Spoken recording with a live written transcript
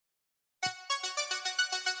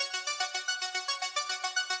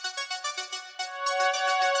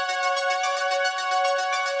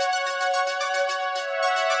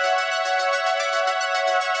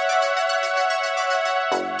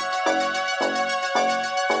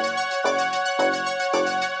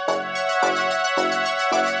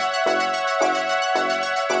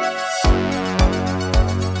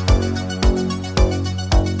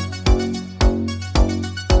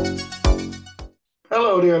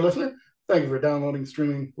dear listener. Thank you for downloading,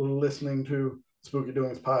 streaming, listening to Spooky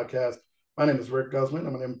Doings podcast. My name is Rick Guzman.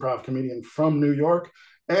 I'm an improv comedian from New York,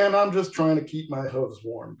 and I'm just trying to keep my hooves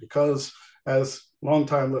warm because, as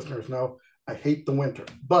longtime listeners know, I hate the winter.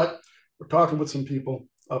 But we're talking with some people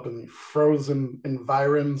up in the frozen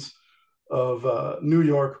environs of New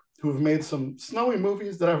York who've made some snowy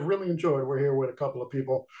movies that I've really enjoyed. We're here with a couple of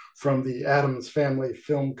people from the Addams Family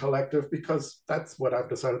Film Collective, because that's what I've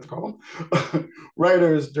decided to call them.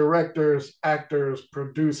 Writers, directors, actors,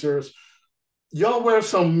 producers. Y'all wear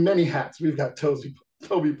so many hats. We've got Toby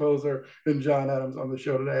Poser and John Adams on the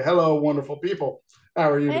show today. Hello, wonderful people.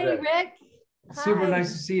 How are you today? Hey, Rick. Super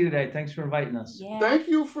nice to see you today. Thanks for inviting us. Yeah. Thank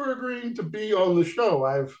you for agreeing to be on the show.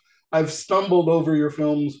 I've stumbled over your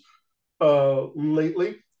films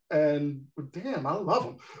lately, and damn, I love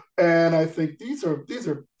them. And I think these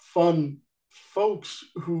are fun folks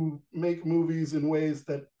who make movies in ways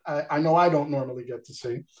that I know I don't normally get to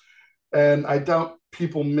see. And I doubt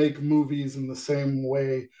people make movies in the same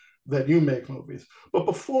way that you make movies. But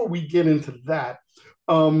before we get into that,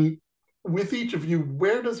 with each of you,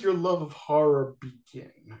 where does your love of horror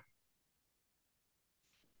begin?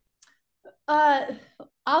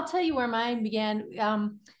 I'll tell you where mine began.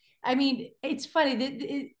 I mean, it's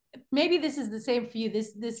funny. Maybe this is the same for you.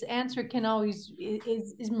 This answer can always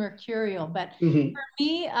is mercurial, but Mhm. for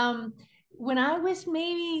me, when I was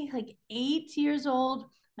maybe like 8 years old,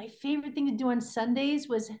 my favorite thing to do on Sundays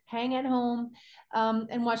was hang at home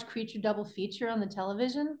and watch Creature Double Feature on the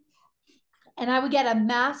television. And I would get a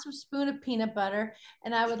massive spoon of peanut butter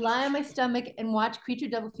and I would lie on my stomach and watch Creature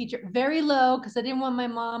Double Feature very low because I didn't want my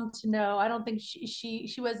mom to know. I don't think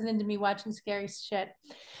she wasn't into me watching scary shit.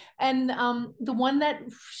 And the one that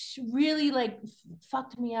really like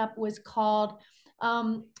fucked me up was called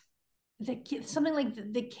something like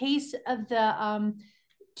the case of the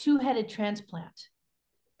two-headed transplant.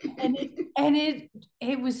 And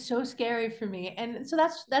it was so scary for me. And so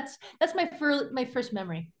that's my first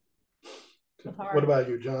memory. What about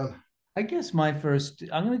you, John? I guess I'm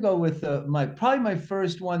going to go with my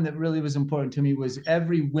first one that really was important to me was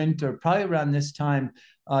every winter, probably around this time,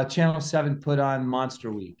 Channel 7 put on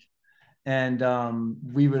Monster Week. And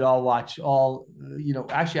we would all watch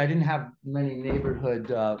actually I didn't have many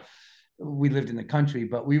neighborhood, we lived in the country,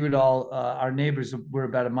 but we would all, our neighbors were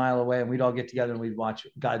about a mile away and we'd all get together and we'd watch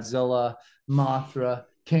Godzilla, Mothra,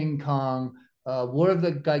 King Kong, War of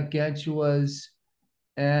the Gargantuas,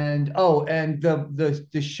 and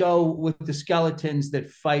the show with the skeletons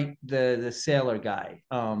that fight the sailor guy.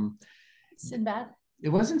 Sinbad. It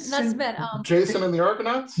wasn't not Sinbad. Jason and the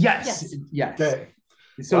Argonauts. Yes. Okay.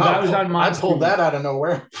 So wow, that was on Monster I pulled Week. that out of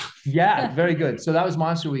nowhere. Yeah, very good. So that was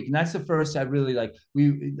Monster Week, and that's the first I really like.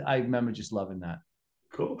 I remember just loving that.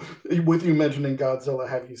 Cool. With you mentioning Godzilla,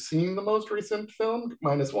 have you seen the most recent film,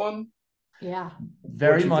 -1? Yeah.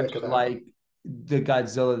 Very much like the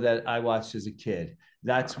Godzilla that I watched as a kid.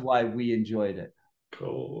 That's why we enjoyed it.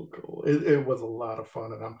 Cool. It was a lot of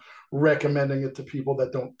fun, and I'm recommending it to people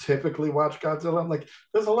that don't typically watch Godzilla. I'm like,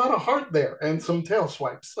 there's a lot of heart there and some tail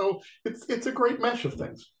swipes, so it's a great mesh of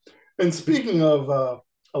things. And speaking of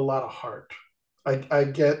a lot of heart, I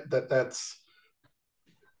get that's,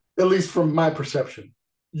 at least from my perception,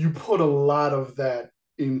 you put a lot of that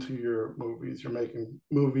into your movies. You're making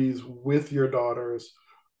movies with your daughters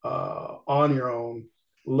on your own,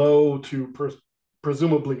 low to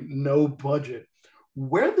presumably no budget.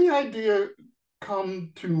 Where the idea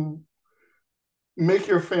come to make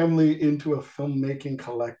your family into a filmmaking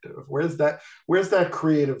collective? Where's that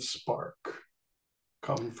creative spark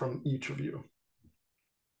come from each of you?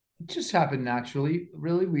 It just happened naturally.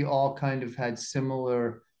 Really, we all kind of had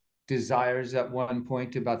similar desires at one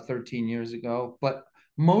point about 13 years ago, but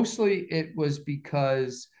mostly it was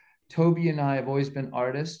because Toby and I have always been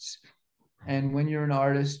artists. And when you're an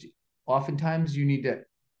artist, oftentimes you need to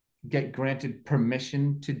get granted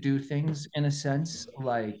permission to do things, in a sense.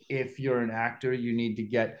 Like if you're an actor, you need to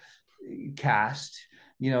get cast.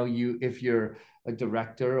 If you're a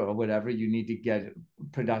director or whatever, you need to get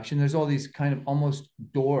production. There's all these kind of almost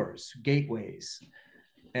doors, gateways.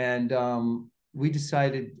 And we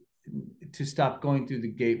decided to stop going through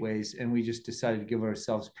the gateways, and we just decided to give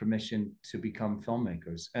ourselves permission to become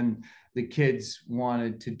filmmakers. And the kids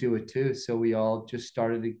wanted to do it too. So we all just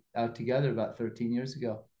started out together about 13 years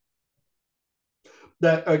ago.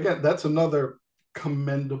 That, again, that's another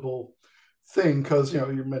commendable thing, because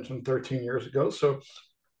you mentioned 13 years ago, so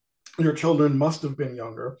your children must have been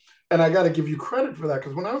younger, and I got to give you credit for that,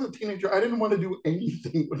 because when I was a teenager, I didn't want to do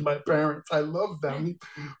anything with my parents. I loved them,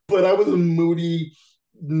 but I was a moody,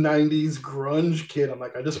 90s grunge kid. I'm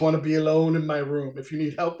like, I just want to be alone in my room. If you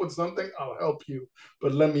need help with something, I'll help you,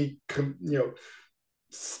 but let me,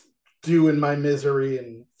 stew in my misery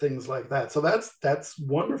and things like that. So that's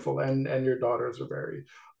wonderful. And your daughters are very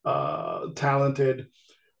talented,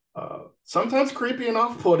 sometimes creepy and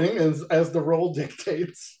off-putting as the role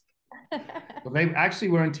dictates. Well, they actually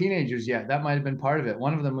weren't teenagers yet. That might have been part of it.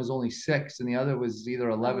 One of them was only 6, and the other was either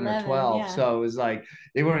 11 or 11, 12. yeah. So it was like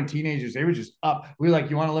they weren't teenagers. They were just up. We were like,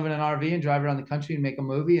 "You want to live in an RV and drive around the country and make a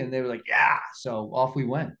movie?" And they were like, "Yeah." So off we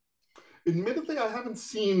went. Admittedly, I haven't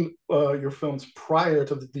seen your films prior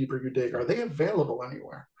to The Deeper You Dig. Are they available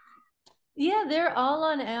anywhere? Yeah, they're all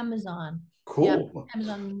on Amazon. Yeah, Cool.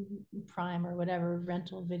 Amazon Prime or whatever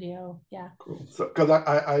rental video. Yeah. Cool. So, because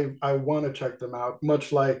I want to check them out,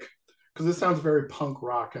 much like, because it sounds very punk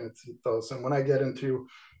rock in its ethos. And when I get into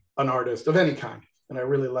an artist of any kind and I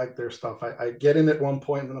really like their stuff, I get in at one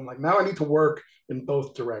point and I'm like, now I need to work in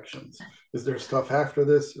both directions. Is there stuff after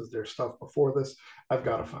this? Is there stuff before this? I've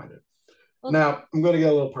got to find it. Well, Now, I'm going to get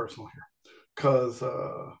a little personal here because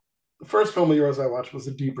the first film of yours I watched was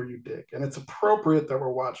The Deeper You Dig, and it's appropriate that we're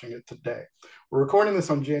watching it today. We're recording this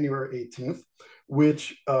on January 18th,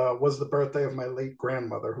 which was the birthday of my late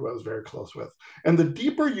grandmother, who I was very close with. And The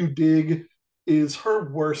Deeper You Dig is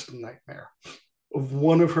her worst nightmare of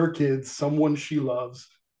one of her kids, someone she loves,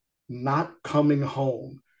 not coming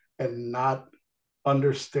home and not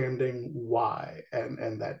understanding why,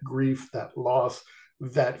 and that grief, that loss,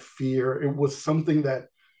 that fear. It was something that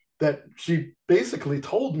she basically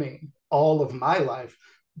told me all of my life.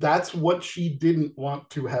 That's what she didn't want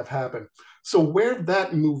to have happen. So where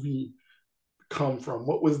that movie come from?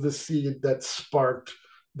 What was the seed that sparked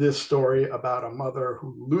this story about a mother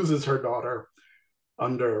who loses her daughter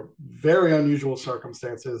under very unusual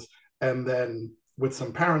circumstances, and then with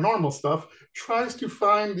some paranormal stuff tries to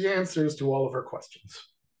find the answers to all of her questions?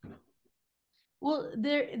 well,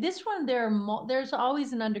 there's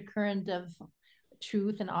always an undercurrent of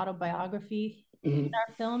truth and autobiography in Mm-hmm.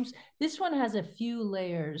 our films. This one has a few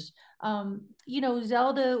layers.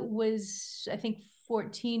 Zelda was, I think,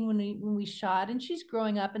 14 when we shot, and she's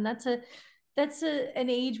growing up, and that's an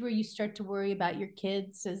age where you start to worry about your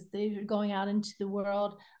kids as they're going out into the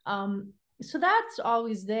world. So that's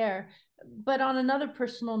always there. But on another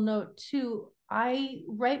personal note too, I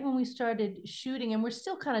right when we started shooting, and we're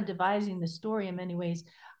still kind of devising the story in many ways,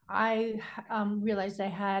 I realized I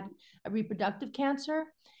had a reproductive cancer,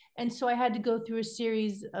 and so I had to go through a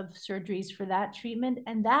series of surgeries for that treatment,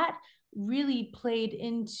 and that really played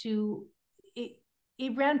into it.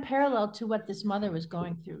 It ran parallel to what this mother was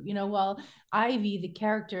going through. While Ivy, the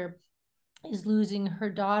character, is losing her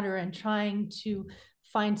daughter and trying to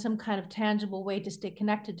find some kind of tangible way to stay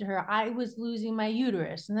connected to her, I was losing my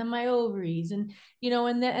uterus and then my ovaries, and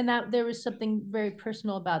that there was something very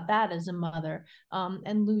personal about that as a mother,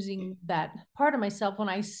 and losing that part of myself when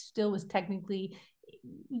I still was technically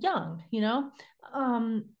young.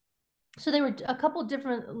 um, so there were a couple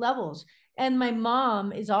different levels. And my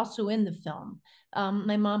mom is also in the film.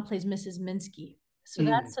 My mom plays Mrs. Minsky, so Mm.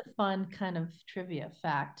 that's a fun kind of trivia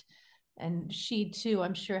fact. And she too,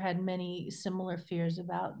 I'm sure, had many similar fears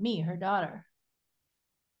about me, her daughter.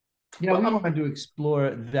 Yeah, Well, we wanted to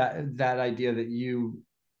explore that idea that you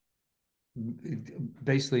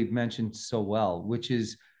basically mentioned so well, which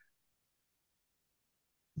is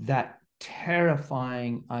that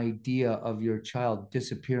terrifying idea of your child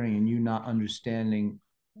disappearing and you not understanding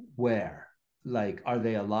where. Like, are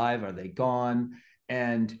they alive? Are they gone?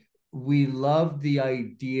 And we love the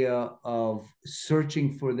idea of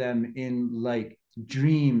searching for them in like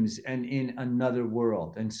dreams and in another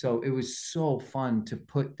world. And so it was so fun to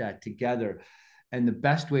put that together. And the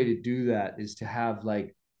best way to do that is to have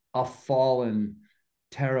like a fallen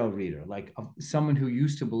tarot reader, like someone who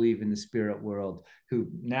used to believe in the spirit world, who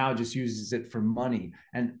now just uses it for money,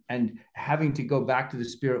 and having to go back to the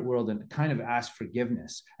spirit world and kind of ask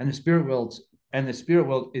forgiveness. And the spirit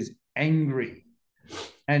world is angry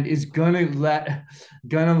and is gonna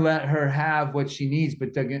let her have what she needs,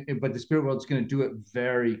 but the spirit world's gonna do it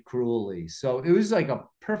very cruelly. So it was like a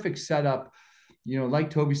perfect setup. Like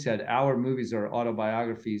Toby said, our movies are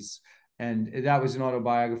autobiographies, and that was an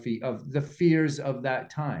autobiography of the fears of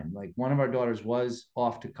that time. Like, one of our daughters was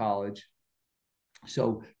off to college,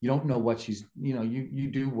 so you don't know what you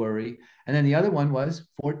do worry. And then the other one was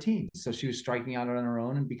 14, so she was striking out on her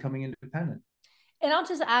own and becoming independent. And I'll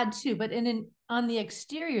just add too, but on the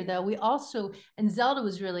exterior though, we also, and Zelda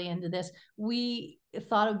was really into this. We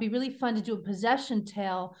thought it would be really fun to do a possession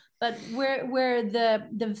tale, but where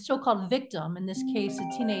the so-called victim, in this case a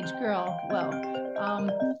teenage girl,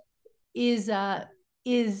 well, is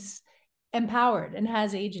empowered and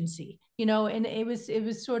has agency, you know, and it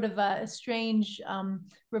was sort of a strange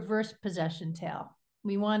reverse possession tale.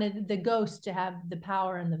 We wanted the ghost to have the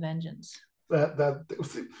power and the vengeance.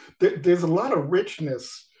 There's a lot of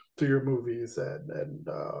richness to your movies,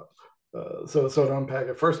 so to unpack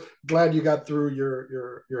it first, glad you got through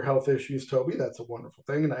your health issues, Toby. That's a wonderful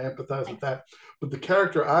thing, and I empathize with that. But the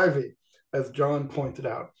character Ivy, as John pointed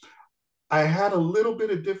out, I had a little bit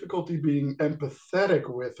of difficulty being empathetic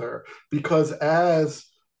with her because as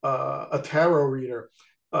a tarot reader,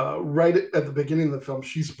 right at the beginning of the film,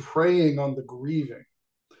 she's preying on the grieving.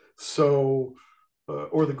 So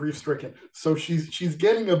or the grief stricken. So she's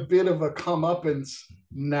getting a bit of a comeuppance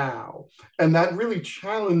now, and that really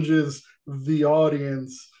challenges the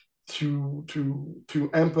audience to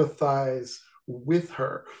empathize with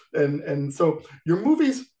her. And so your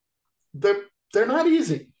movies, they're not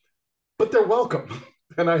easy, but they're welcome,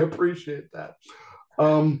 and I appreciate that.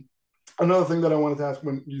 Another thing that I wanted to ask,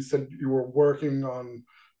 when you said you were working on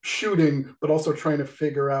shooting, but also trying to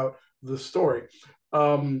figure out the story,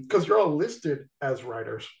 because you're all listed as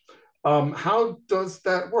writers. How does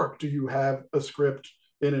that work? Do you have a script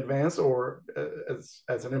in advance, or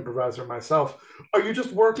as an improviser myself, are you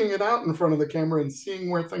just working it out in front of the camera and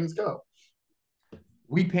seeing where things go?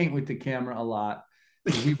 We paint with the camera a lot.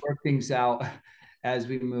 We work things out as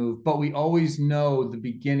we move, but we always know the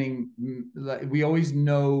beginning. We always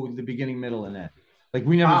know the beginning, middle, and end. Like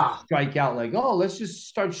we never strike out like, oh, let's just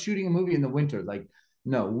start shooting a movie in the winter. Like,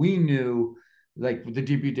 no, we knew. Like the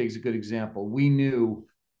DP Dig's a good example. We knew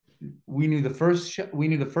the first we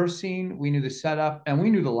knew the first scene, we knew the setup, and we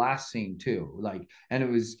knew the last scene too. Like, and it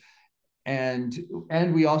was, and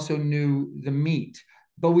we also knew the meat,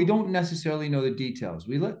 but we don't necessarily know the details.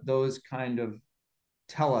 We let those kind of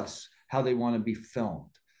tell us how they want to be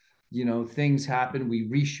filmed. You know, things happen. We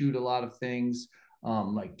reshoot a lot of things.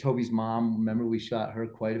 Like Toby's mom, remember we shot her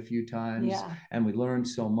quite a few times, and we learned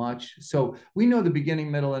so much. So we know the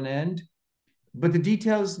beginning, middle, and end, but the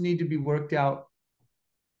details need to be worked out.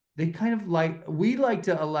 They kind of we like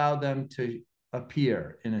to allow them to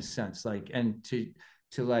appear in a sense, like, and to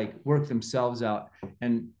like work themselves out.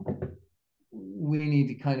 And we need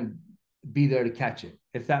to kind of be there to catch it,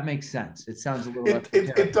 if that makes sense. It sounds a little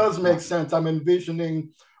it does make sense. I'm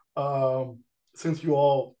envisioning, since you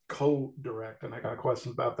all co-direct, and I got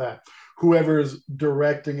questions about that, whoever's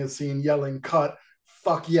directing a scene yelling cut,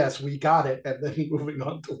 fuck yes, we got it, and then moving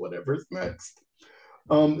on to whatever's next.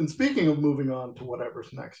 And speaking of moving on to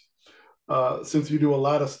whatever's next, since you do a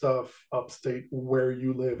lot of stuff upstate where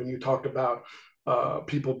you live, and you talked about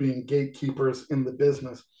people being gatekeepers in the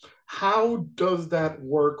business, how does that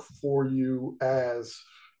work for you as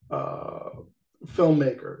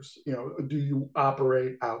filmmakers? You know, do you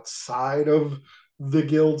operate outside of the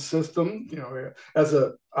guild system? You know, as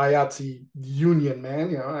a IATSE union man,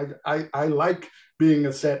 you know, I like being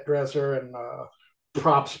a set dresser and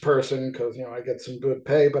props person because, you know, I get some good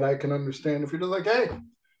pay, but I can understand if you're just like, hey,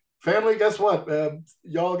 family, guess what?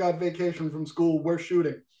 Y'all got vacation from school. We're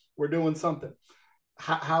shooting. We're doing something.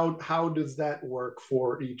 How does that work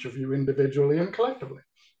for each of you individually and collectively?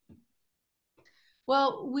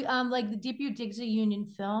 Well, we like the DPU Dig's a union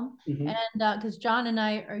film, and because John and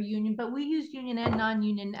I are union, but we use union and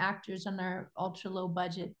non-union actors on our ultra low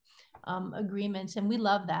budget agreements, and we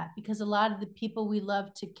love that because a lot of the people we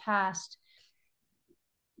love to cast,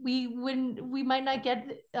 we might not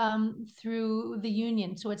get through the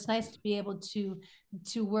union. So it's nice to be able to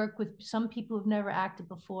work with some people who've never acted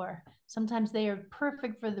before. Sometimes they are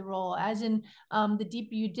perfect for the role, as in the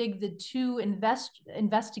DPU Dig, the two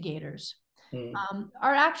investigators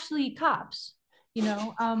are actually cops, you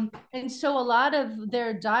know, and so a lot of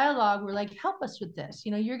their dialogue were like, help us with this,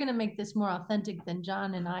 you know, you're going to make this more authentic than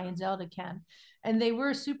John and I and Zelda can. And they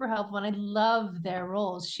were super helpful, and I love their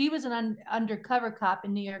roles. She was an undercover cop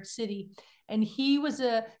in New York City, and he was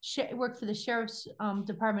worked for the sheriff's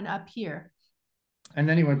department up here. And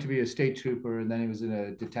then he went to be a state trooper, and then he was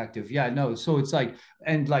a detective. Yeah, no. So it's like,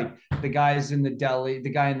 and like the guys in the deli, the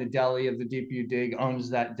guy in the deli of the DPU Dig owns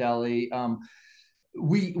that deli.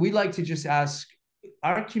 We like to just ask.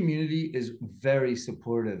 Our community is very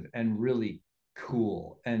supportive and really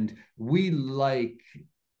cool, and we like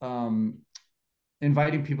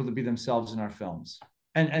inviting people to be themselves in our films,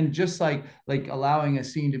 and just like allowing a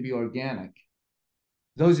scene to be organic.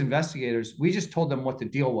 Those investigators, we just told them what the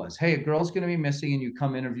deal was. Hey, a girl's going to be missing and you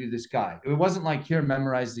come interview this guy. It wasn't like, here,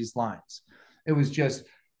 memorize these lines. It was just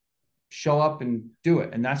show up and do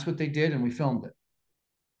it. And that's what they did, and we filmed it.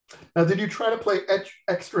 Now, did you try to play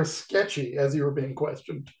extra sketchy as you were being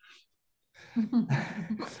questioned?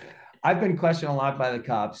 I've been questioned a lot by the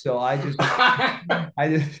cops, so I just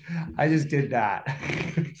I just did that.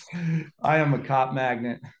 I am a cop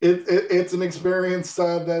magnet. It's an experience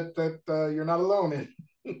that you're not alone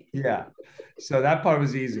in. Yeah. So that part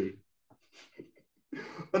was easy.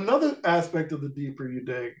 Another aspect of the deeper you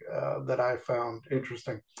dig that I found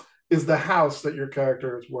interesting is the house that your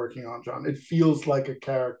character is working on, John. It feels like a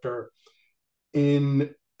character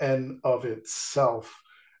in and of itself.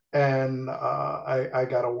 And I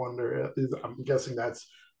gotta wonder, I'm guessing that's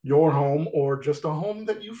your home or just a home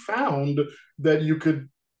that you found that you could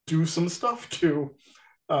do some stuff to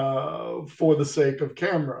for the sake of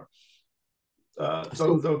camera.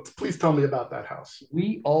 So So please tell me about that house.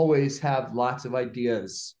 we always have lots of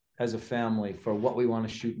ideas as a family for what we want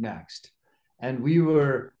to shoot next. And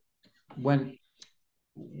when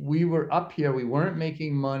we were up here, we weren't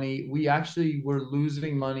making money. We actually were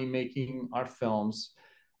losing money making our films.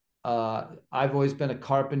 I've always been a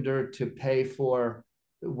carpenter to pay for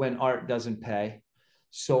when art doesn't pay.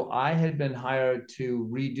 So I had been hired to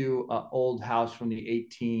redo an old house from the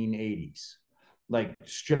 1880s, like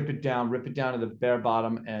strip it down, rip it down to the bare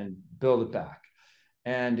bottom, and build it back.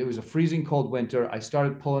 And it was a freezing cold winter. I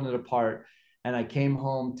started pulling it apart, and I came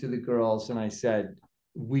home to the girls and I said,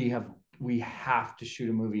 we have to shoot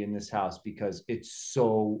a movie in this house because it's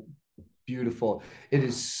so beautiful. It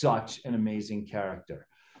is such an amazing character.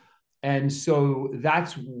 And so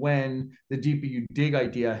that's when the deeper you dig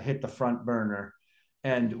idea hit the front burner.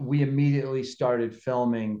 And we immediately started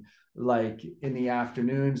filming like in the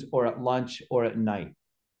afternoons or at lunch or at night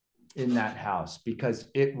in that house because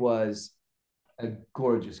it was a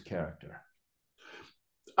gorgeous character.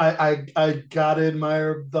 I gotta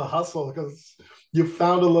admire the hustle because you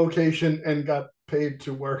found a location and got paid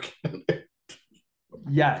to work.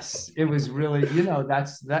 Yes, it was really,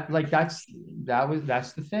 that's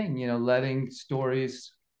the thing, letting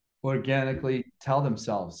stories organically tell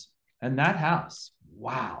themselves. And that house,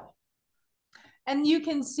 wow. And you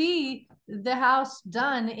can see the house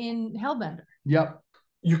done in Hellbender. Yep.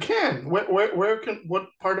 You can. Where can what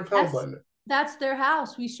part of Hellbender? That's their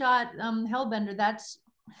house. We shot Hellbender. That's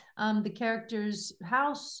the character's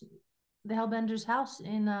house, the Hellbender's house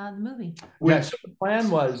in the movie. Yes, so the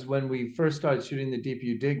plan was when we first started shooting The Deep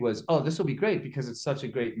You Dig was, oh, this will be great because it's such a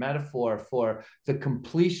great metaphor for the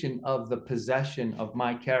completion of the possession of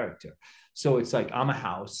my character. So it's like, I'm a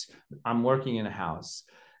house, I'm working in a house.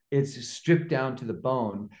 It's stripped down to the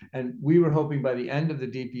bone. And we were hoping by the end of The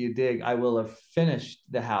Deep You Dig, I will have finished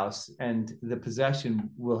the house and the possession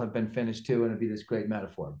will have been finished too. And it'll be this great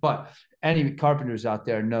metaphor. But any carpenters out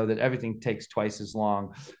there know that everything takes twice as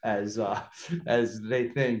long as they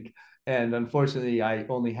think. And unfortunately, I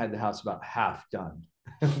only had the house about half done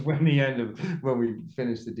when we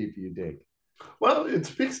finished The Deep You Dig. Well, it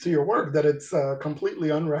speaks to your work that it's completely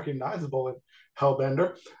unrecognizable in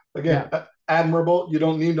Hellbender. Again, Yeah. Admirable. You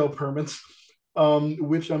don't need no permits,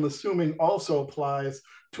 which I'm assuming also applies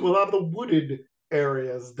to a lot of the wooded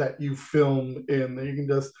areas that you film in. You can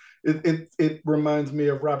just it reminds me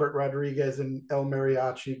of Robert Rodriguez in El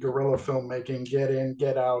Mariachi, guerrilla filmmaking. Get in,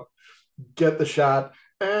 get out, get the shot,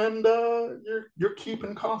 and you're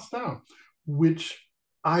keeping costs down, which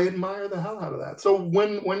I admire the hell out of that. So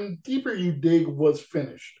when Deeper You Dig was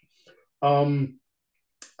finished, um,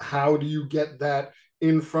 how do you get that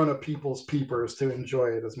in front of people's peepers to enjoy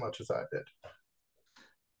it as much as I did?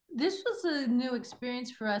 This was a new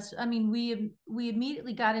experience for us. I mean, we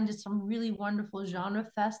immediately got into some really wonderful genre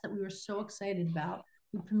fest that we were so excited about.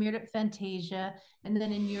 We premiered at Fantasia, and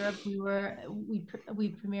then in Europe we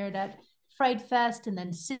premiered at Fright Fest and then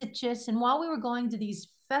Sitges. And while we were going to these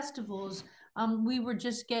festivals, we were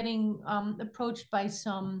just getting approached by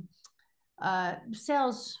some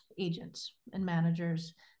sales agents and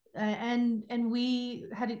managers, and we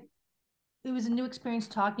had it was a new experience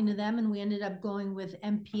talking to them, and we ended up going with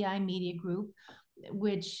MPI Media Group,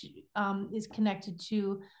 which is connected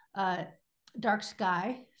to Dark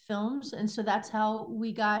Sky Films, and so that's how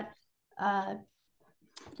we got The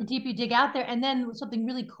Deep You Dig out there. And then something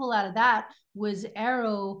really cool out of that was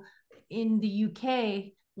Arrow in the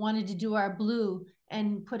UK wanted to do our blue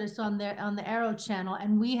and put us on the Arrow channel,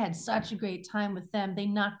 and we had such a great time with them. They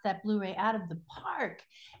knocked that Blu-ray out of the park,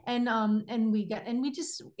 and we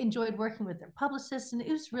just enjoyed working with their publicists, and it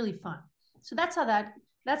was really fun. So that's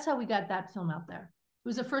how we got that film out there. It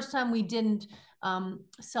was the first time we didn't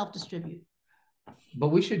self-distribute. But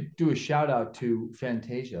we should do a shout out to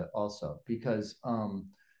Fantasia also because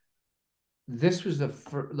this was the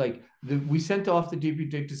first, we sent off The Deep You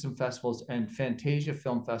Dig to some festivals, and Fantasia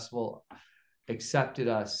Film Festival accepted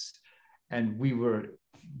us, and we were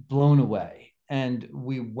blown away. And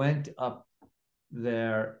we went up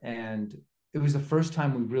there, and it was the first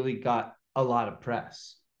time we really got a lot of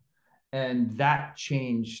press, and that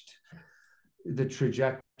changed the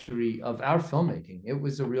trajectory of our filmmaking. It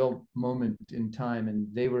was a real moment in time, and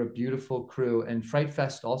they were a beautiful crew. And Fright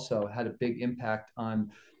Fest also had a big impact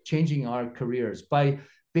on changing our careers by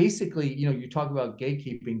basically, you talk about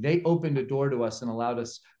gatekeeping. They opened a door to us and allowed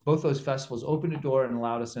us, both those festivals opened a door and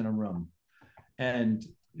allowed us in a room. And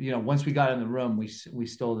once we got in the room, we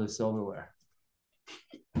stole the silverware.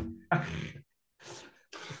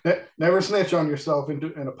 Never snitch on yourself in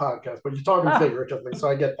a podcast, but you're talking figuratively, so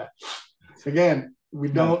I get that. Again, we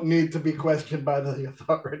don't need to be questioned by the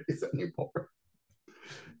authorities anymore.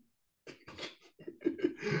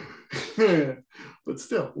 But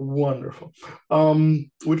still, wonderful.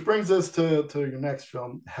 Which brings us to your next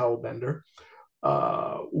film, Hellbender,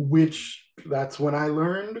 which that's when I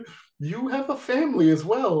learned you have a family as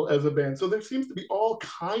well as a band. So there seems to be all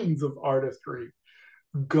kinds of artistry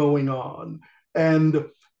going on. And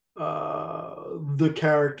the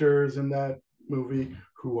characters in that movie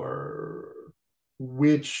who are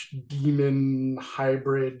witch, demon,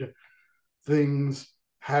 hybrid things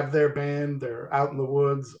have their band. They're out in the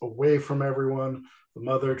woods, away from everyone. The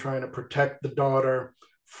mother trying to protect the daughter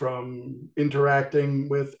from interacting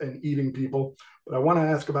with and eating people. But I want to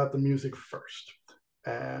ask about the music first.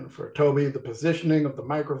 And for Toby, the positioning of the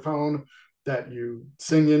microphone that you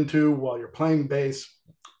sing into while you're playing bass.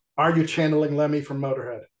 Are you channeling Lemmy from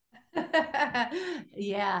Motorhead?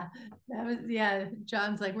 Yeah,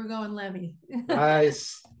 John's like, we're going Lemmy.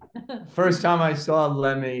 Nice. First time I saw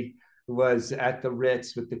Lemmy was at the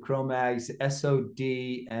Ritz with the Cro-Mags, SOD,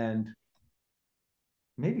 and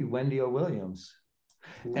maybe Wendy O. Williams.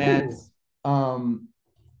 Ooh. And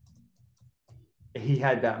he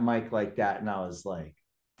had that mic like that, and I was like,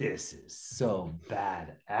 this is so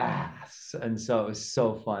badass. And so it was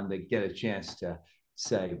so fun to get a chance to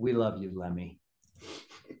say, we love you, Lemmy.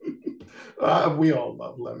 We all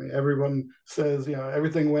love Lemmy. Everyone says,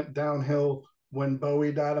 everything went downhill when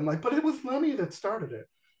Bowie died. I'm like, but it was Lemmy that started it.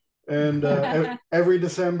 And every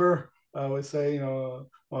December, I always say,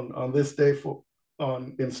 on this day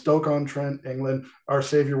in Stoke-on-Trent, England, our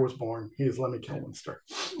Savior was born. He is Lemmy Kilminster.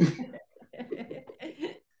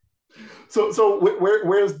 So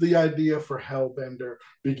where's the idea for Hellbender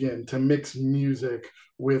begin? To mix music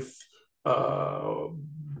with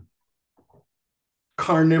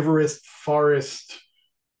carnivorous forest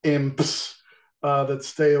imps that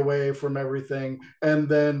stay away from everything, and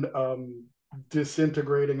then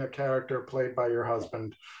disintegrating a character played by your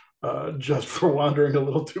husband just for wandering a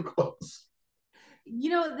little too close.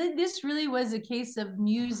 This really was a case of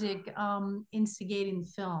music instigating the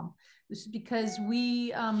film. This is because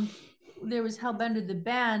there was Hellbender the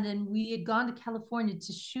band, and we had gone to California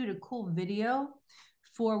to shoot a cool video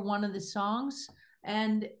for one of the songs.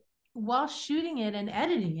 And while shooting it and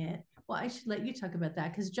editing it, well, I should let you talk about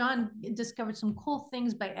that, because John discovered some cool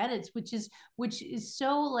things by edits, which is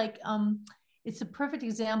so like it's a perfect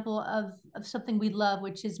example of something we love,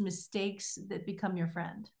 which is mistakes that become your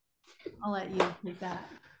friend. I'll let you take that.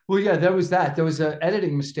 Well, yeah, there was an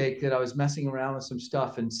editing mistake that I was messing around with some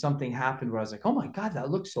stuff, and something happened where I was like, oh my God, that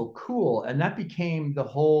looks so cool. And that became the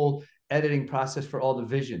whole editing process for all the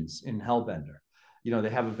visions in Hellbender. They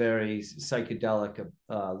have a very psychedelic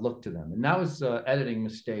look to them. And that was an editing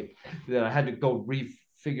mistake that I had to go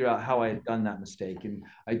figure out how I had done that mistake. And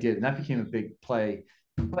I did. And that became a big play.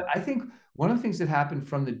 But I think one of the things that happened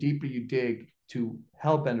from The Deeper You Dig to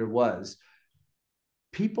Hellbender was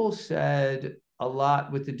people said a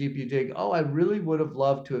lot with The Deeper You Dig, oh, I really would have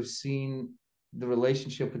loved to have seen the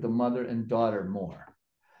relationship with the mother and daughter more.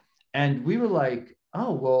 And we were like,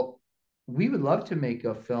 oh, well, we would love to make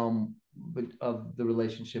a film of the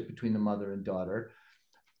relationship between the mother and daughter.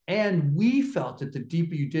 And we felt that The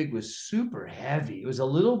Deeper You Dig was super heavy. It was a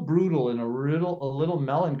little brutal and a little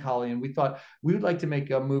melancholy. And we thought we would like to make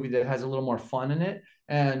a movie that has a little more fun in it.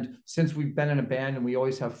 And since we've been in a band and we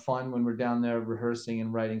always have fun when we're down there rehearsing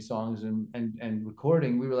and writing songs and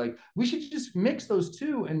recording, we were like, we should just mix those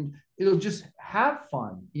two and it'll just have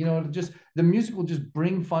fun. The music will just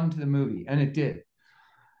bring fun to the movie. And it did.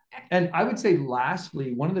 And I would say,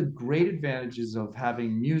 lastly, one of the great advantages of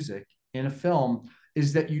having music in a film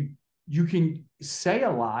is that you can say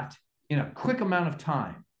a lot in a quick amount of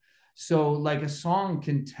time. So like a song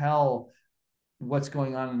can tell what's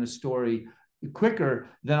going on in the story quicker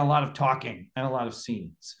than a lot of talking and a lot of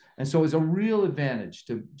scenes. And so it's a real advantage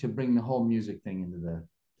to bring the whole music thing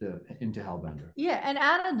into Hellbender. Yeah, and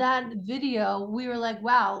out of that video, we were like,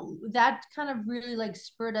 wow, that kind of really like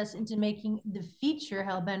spurred us into making the feature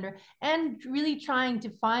Hellbender, and really trying to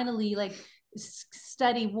finally like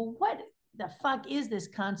study, well, the fuck is this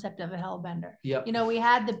concept of a hellbender? Yep. You know, we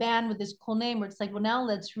had the band with this cool name where it's like, well, now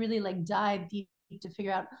let's really like dive deep to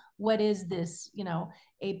figure out what is this, you know,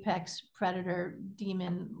 apex predator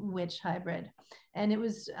demon witch hybrid. And it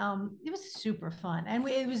was super fun. And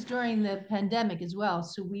it was during the pandemic as well.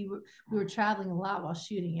 So we were traveling a lot while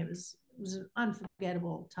shooting. It was an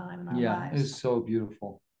unforgettable time in our Yeah, lives. it's so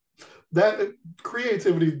beautiful. That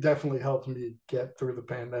creativity definitely helped me get through the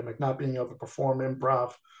pandemic. Not being able to perform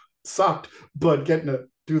improv sucked, but getting to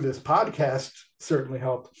do this podcast certainly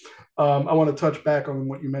helped. I want to touch back on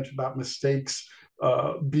what you mentioned about mistakes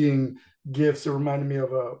being gifts. It reminded me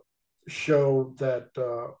of a show that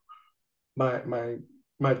my my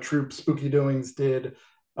my troupe Spooky Doings did,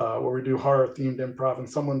 where we do horror themed improv, and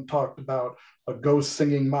someone talked about a ghost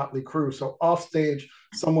singing Motley Crue. So off stage,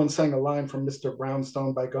 someone sang a line from Mr.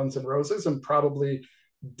 Brownstone by Guns N' Roses and probably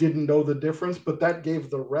didn't know the difference, but that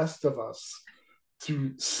gave the rest of us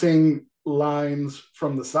to sing lines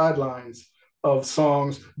from the sidelines of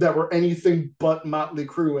songs that were anything but Motley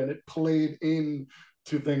Crue, and it played in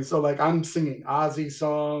to things. So like I'm singing Ozzy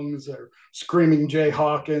songs or screaming Jay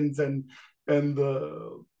Hawkins, and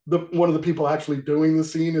the one of the people actually doing the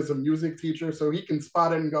scene is a music teacher, so he can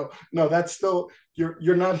spot it and go, no, that's still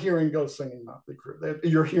you're not hearing Ghost singing Motley Crue.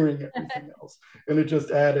 You're hearing everything else, and it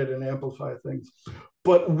just added and amplified things.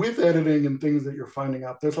 But with editing and things that you're finding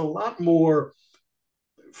out, there's a lot more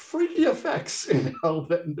freaky effects in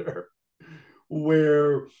Hellbender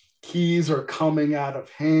where keys are coming out of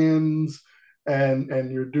hands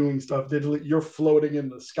and you're doing stuff digitally. You're floating in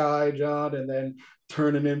the sky, John, and then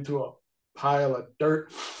turning into a pile of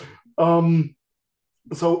dirt. Um,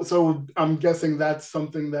 so I'm guessing that's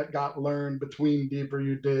something that got learned between Deeper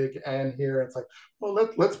You Dig and here. It's like, well,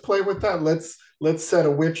 let's play with that. Let's set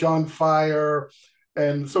a witch on fire.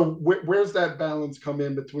 And so where's that balance come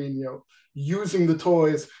in between, you know, using the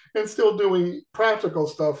toys and still doing practical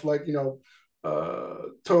stuff like, you know,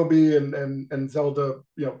 Toby and Zelda,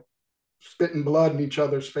 you know, spitting blood in each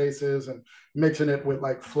other's faces and mixing it with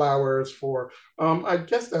like flowers for I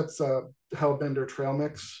guess that's Hellbender trail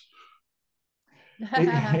mix. It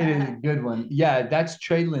is a good one. Yeah, that's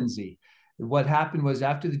Trey Lindsay. What happened was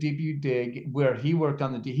after the DBU Dig, where he worked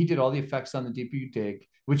on he did all the effects on the DBU Dig,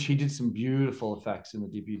 which he did some beautiful effects in the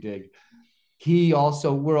DBU Dig. He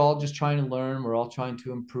also, we're all just trying to learn. We're all trying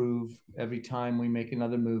to improve every time we make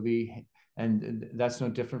another movie. And that's no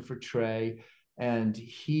different for Trey. And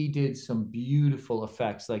he did some beautiful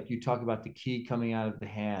effects. Like you talk about the key coming out of the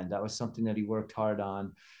hand. That was something that he worked hard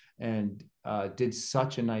on and did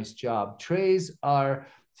such a nice job. Trey's our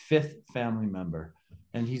fifth family member,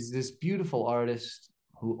 and he's this beautiful artist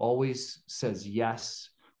who always says yes.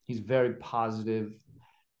 He's very positive.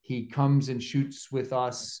 He comes and shoots with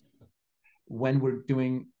us when we're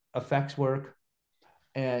doing effects work,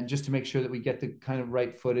 and just to make sure that we get the kind of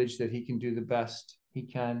right footage that he can do the best he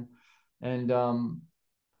can. And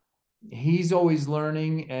he's always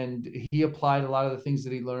learning, and he applied a lot of the things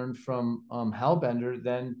that he learned from Hellbender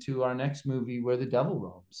then to our next movie, Where the Devil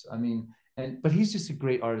Roams. I mean, but he's just a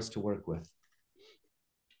great artist to work with.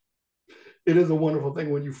 It is a wonderful thing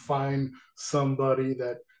when you find somebody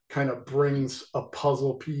that kind of brings a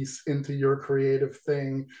puzzle piece into your creative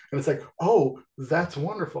thing, and it's like, oh, that's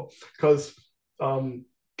wonderful. Because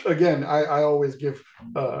again, I always give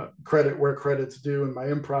credit where credit's due in my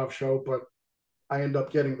improv show, but I end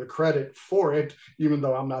up getting the credit for it, even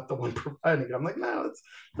though I'm not the one providing it. I'm like, no,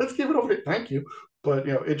 let's give it over to thank you. But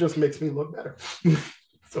you know, it just makes me look better.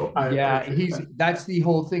 So I appreciate that's the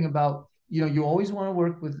whole thing about, you know, you always want to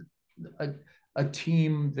work with a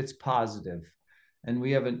team that's positive. And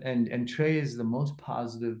we have and Trey is the most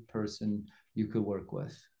positive person you could work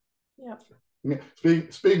with. Yep.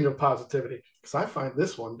 Speaking of positivity, because I find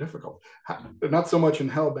this one difficult, not so much in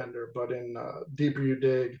Hellbender, but in Deeper You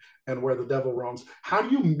Dig and Where the Devil Roams. How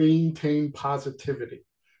do you maintain positivity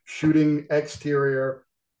shooting exterior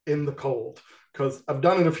in the cold? Because I've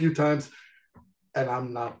done it a few times and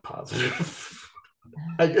I'm not positive.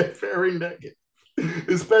 I get very negative,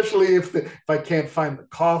 especially if I can't find the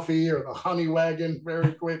coffee or the honey wagon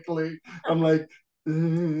very quickly. I'm like,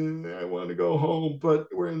 I want to go home, but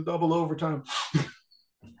we're in double overtime.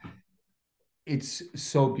 It's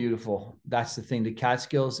so beautiful. That's the thing. The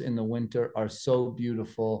Catskills in the winter are so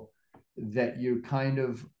beautiful that you're kind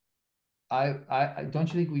of, I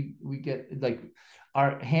don't you think we get like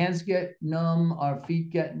our hands get numb, our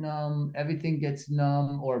feet get numb, everything gets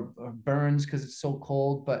numb or burns because it's so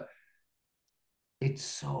cold, but it's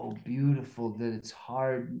so beautiful that it's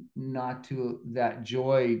hard not to, that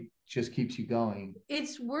joy just keeps you going.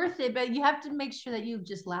 It's worth it, but you have to make sure that you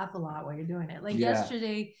just laugh a lot while you're doing it. Like Yeah.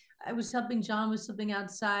 yesterday, I was helping John with something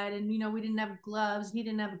outside, and we didn't have gloves. He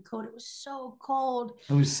didn't have a coat. It was so cold.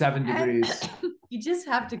 It was 7 degrees. You just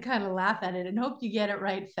have to kind of laugh at it and hope you get it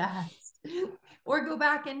right fast, or go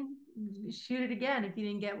back and shoot it again if you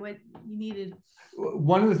didn't get what you needed.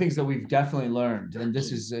 One of the things that we've definitely learned, and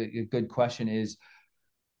this is a good question, is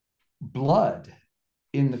blood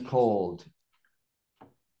in the cold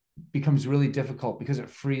becomes really difficult because it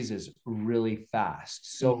freezes really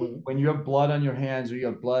fast. So when you have blood on your hands or you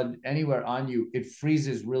have blood anywhere on you, it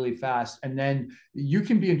freezes really fast, and then you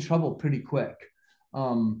can be in trouble pretty quick.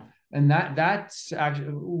 And that's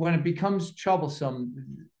actually when it becomes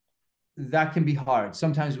troublesome. That can be hard.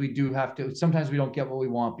 Sometimes we don't get what we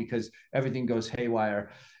want because everything goes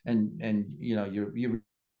haywire, and you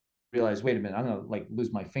realize, wait a minute, I'm gonna like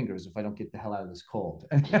lose my fingers if I don't get the hell out of this cold.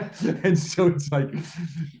 And so it's like,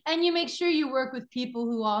 and you make sure you work with people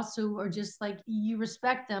who also are just like, you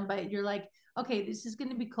respect them, but you're like, okay, this is going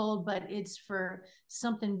to be cold, but it's for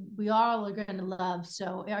something we all are going to love.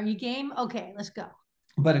 So are you game? Okay, let's go.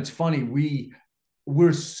 But it's funny,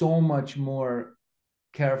 we're so much more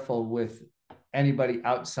careful with anybody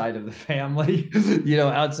outside of the family.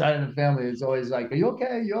 Outside of the family, it's always like, are you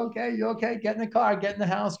okay? You okay? You okay? Get in the car, get in the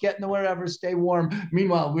house, get in the wherever, stay warm.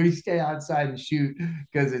 Meanwhile, we stay outside and shoot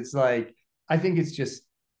because it's like, I think it's just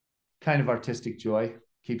kind of artistic joy,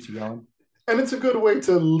 keeps you going. And it's a good way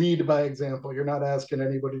to lead by example. You're not asking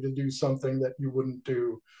anybody to do something that you wouldn't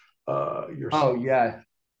do yourself. Oh yeah,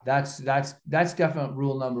 that's definite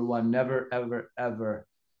rule number one. Never, ever, ever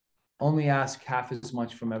only ask half as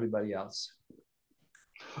much from everybody else.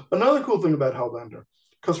 Another cool thing about Hellbender,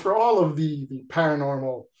 because for all of the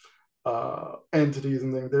paranormal entities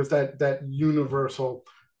and things, there's that universal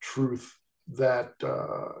truth that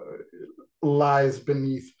lies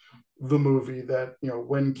beneath the movie, that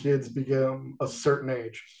when kids become a certain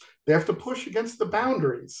age, they have to push against the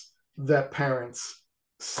boundaries that parents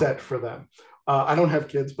set for them. I don't have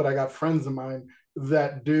kids, but I got friends of mine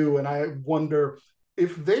that do, and I wonder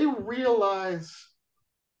if they realize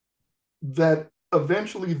that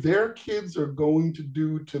eventually their kids are going to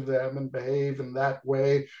do to them and behave in that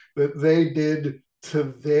way that they did to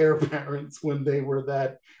their parents when they were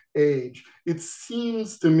that age. It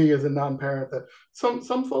seems to me as a non-parent that some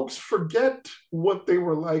folks forget what they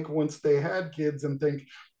were like once they had kids and think,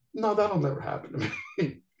 no, that'll never happen to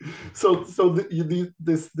me. so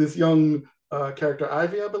this young character,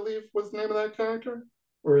 Ivy, I believe was the name of that character,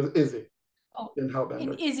 or is he? In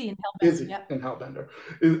Hellbender. Izzy in Hellbender. Izzy in Hellbender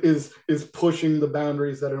is pushing the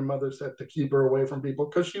boundaries that her mother set to keep her away from people,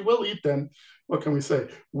 because she will eat them. What can we say?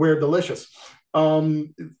 We're delicious.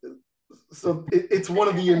 So it's one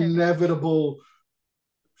of the inevitable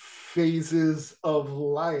phases of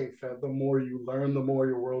life. And the more you learn, the more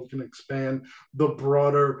your world can expand, the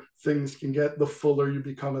broader things can get, the fuller you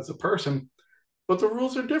become as a person. But the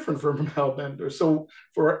rules are different from Hellbender. So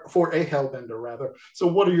for a Hellbender, rather. So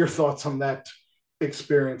what are your thoughts on that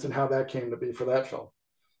experience and how that came to be for that film?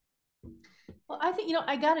 Well, I think,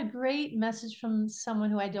 I got a great message from someone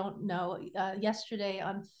who I don't know yesterday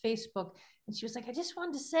on Facebook. And she was like, I just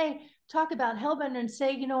wanted to talk about Hellbender and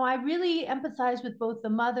say, I really empathize with both the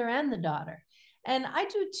mother and the daughter. And I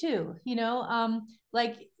do too,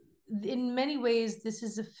 like in many ways, this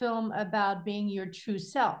is a film about being your true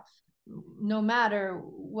self, no matter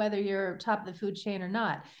whether you're top of the food chain or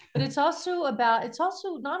not. But it's also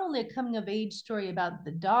not only a coming of age story about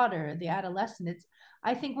the daughter, the adolescent.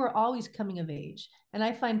 I think we're always coming of age, and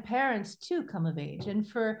I find parents too come of age. And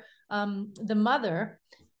for the mother,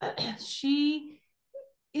 she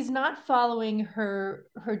is not following her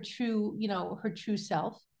true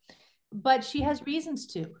self, but she has reasons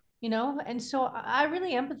to, and so I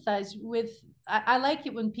really empathize with. I like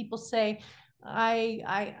it when people say,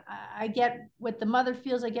 I get what the mother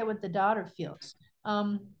feels, I get what the daughter feels.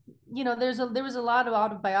 There was a lot of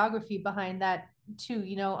autobiography behind that too.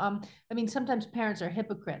 I mean, sometimes parents are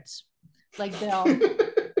hypocrites. Like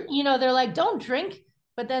they're like, don't drink,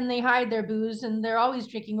 but then they hide their booze and they're always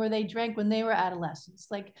drinking, or they drank when they were adolescents.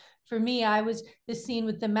 Like for me, I was the scene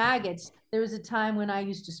with the maggots. There was a time when I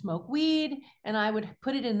used to smoke weed and I would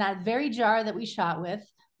put it in that very jar that we shot with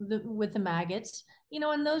the maggots,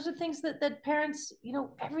 and those are things that parents,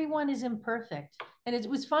 everyone is imperfect. And it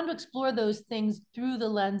was fun to explore those things through the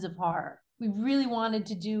lens of horror. We really wanted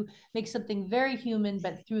to make something very human,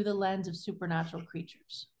 but through the lens of supernatural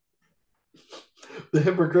creatures. The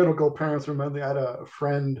hypocritical parents remind me, I had a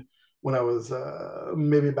friend when I was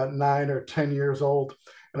maybe about 9 or 10 years old,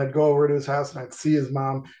 and I'd go over to his house and I'd see his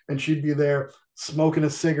mom, and she'd be there smoking a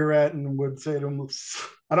cigarette and would say to him,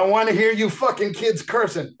 I don't want to hear you fucking kids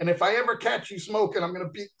cursing. And if I ever catch you smoking, I'm going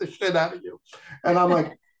to beat the shit out of you. And I'm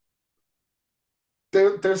like,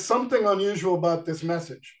 there's something unusual about this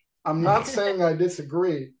message. I'm not saying I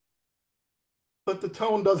disagree, but the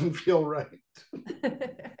tone doesn't feel right.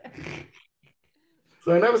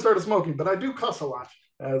 So I never started smoking, but I do cuss a lot,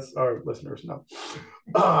 as our listeners know.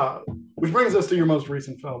 Which brings us to your most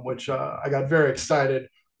recent film, which I got very excited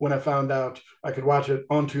when I found out I could watch it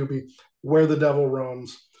on Tubi, Where the Devil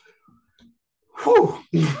Roams. Whew.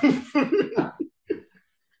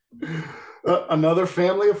 Another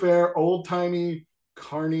family affair, old-timey,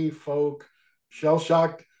 carny folk,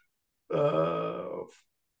 shell-shocked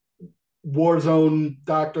war zone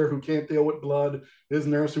doctor who can't deal with blood, his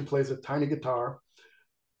nurse who plays a tiny guitar,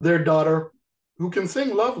 their daughter who can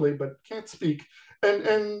sing lovely but can't speak,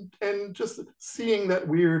 and just seeing that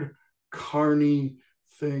weird carny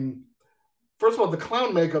thing. First of all, the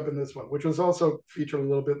clown makeup in this one, which was also featured a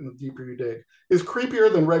little bit in The Deeper You Dig, is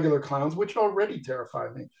creepier than regular clowns, which already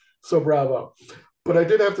terrified me. So bravo. But I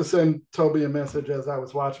did have to send Toby a message as I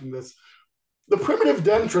was watching this. The primitive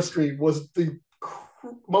dentistry was the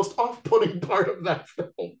most off-putting part of that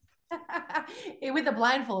film. With the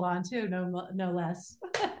blindfold on too, no less.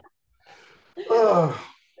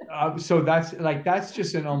 So that's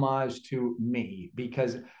just an homage to me,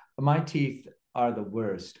 because my teeth are the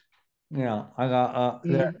worst. I got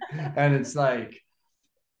and it's like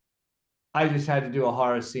I just had to do a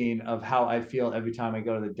horror scene of how I feel every time I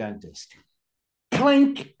go to the dentist.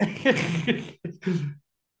 Clink.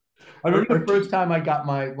 I remember the first time I got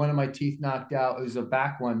one of my teeth knocked out. It was a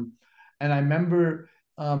back one, and I remember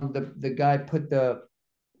the guy put the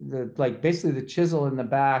basically the chisel in the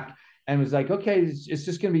back and was like, okay, it's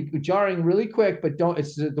just gonna be jarring really quick, but don't.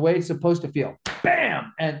 It's the way it's supposed to feel.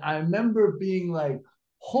 Bam! And I remember being like,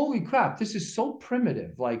 holy crap, this is so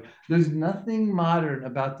primitive. Like, there's nothing modern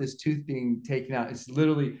about this tooth being taken out. It's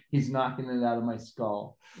literally he's knocking it out of my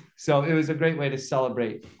skull. So it was a great way to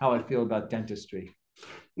celebrate how I feel about dentistry.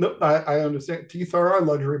 No, I understand. Teeth are our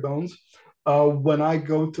luxury bones. When I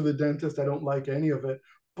go to the dentist, I don't like any of it,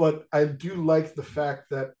 but I do like the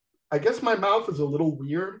fact that I guess my mouth is a little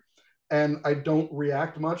weird and I don't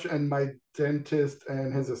react much. And my dentist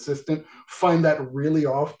and his assistant find that really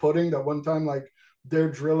off-putting. That one time, like, they're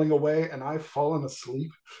drilling away and I've fallen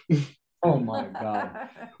asleep. Oh my God.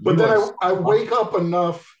 But then I wake up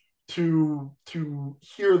enough to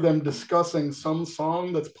hear them discussing some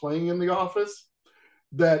song that's playing in the office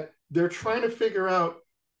that they're trying to figure out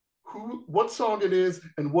what song it is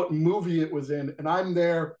and what movie it was in. And I'm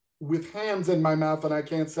there with hands in my mouth and I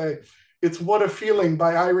can't say, it's What a Feeling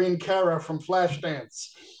by Irene Cara from Flashdance.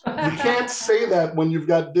 You can't say that when you've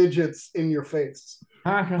got digits in your face.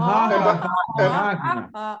 And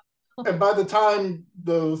by the time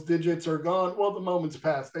those digits are gone, well, the moment's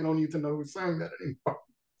passed. They don't need to know who sang that anymore.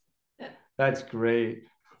 That's great.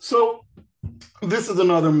 So this is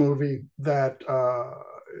another movie that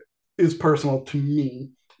is personal to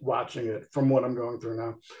me watching it from what I'm going through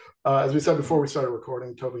now. As we said before we started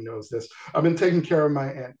recording, Toby knows this. I've been taking care of my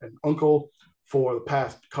aunt and uncle for the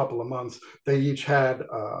past couple of months. They each had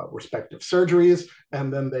respective surgeries,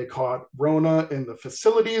 and then they caught Rona in the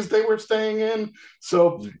facilities they were staying in.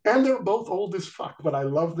 So, and they're both old as fuck, but I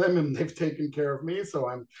love them and they've taken care of me, so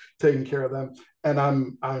I'm taking care of them, and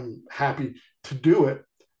I'm happy to do it.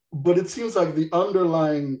 But it seems like the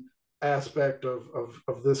underlying aspect of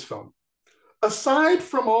this film, aside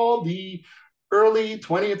from all the early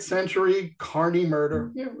 20th century carny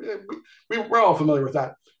murder, we're all familiar with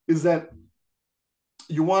that, is that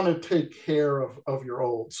you want to take care of your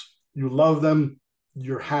olds. You love them.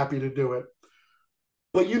 You're happy to do it.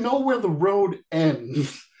 But you know where the road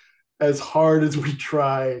ends as hard as we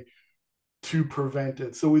try to prevent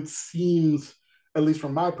it. So it seems, at least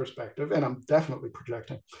from my perspective, and I'm definitely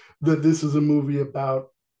projecting, that this is a movie about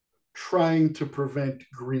trying to prevent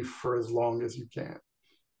grief for as long as you can.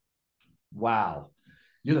 Wow.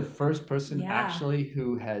 You're the first person actually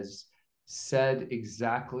who has said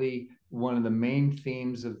exactly one of the main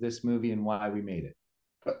themes of this movie and why we made it.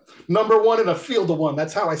 Number one in a field of one.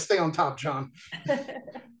 That's how I stay on top, John.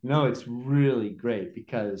 No, it's really great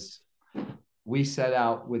because we set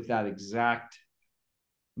out with that exact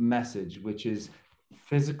message, which is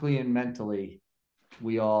physically and mentally,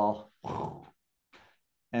 we all,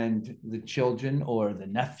 and the children or the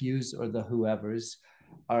nephews or the whoever's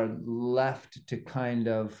are left to kind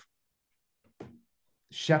of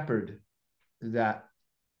shepherd that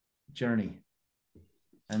journey.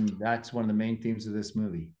 And that's one of the main themes of this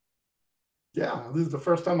movie. Yeah, this is the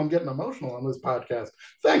first time I'm getting emotional on this podcast.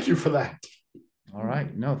 Thank you for that. All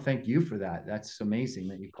right. No, thank you for that. That's amazing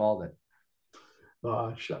that you called it.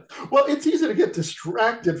 Shut. Well, it's easy to get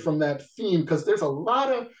distracted from that theme because there's a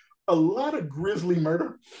lot of grisly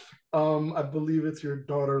murder. I believe it's your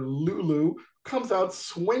daughter Lulu comes out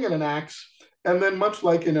swinging an axe, and then much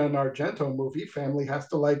like in an Argento movie, family has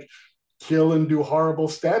to like kill and do horrible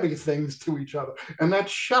stabby things to each other. And that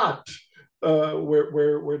shot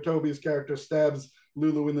where Toby's character stabs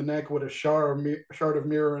Lulu in the neck with a shard of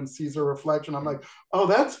mirror and sees her reflection. I'm like, oh,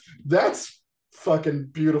 that's fucking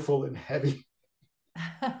beautiful and heavy.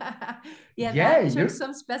 Yeah, Yeah, that took you're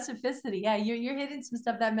some specificity. Yeah, you're hitting some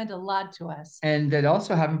stuff that meant a lot to us. and that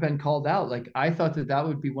also haven't been called out. Like I thought that that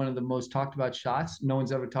would be one of the most talked about shots. No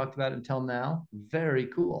one's ever talked about it until now. Very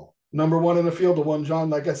cool. Number one in the field of one, John.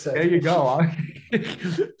 Like I There said, you go.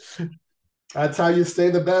 that's how you stay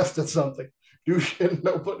the best at something. Do shit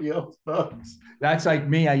nobody else does. That's like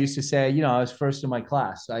me. I used to say, you know, I was first in my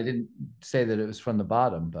class. I didn't say that it was from the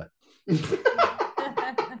bottom, but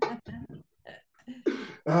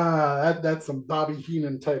That's some Bobby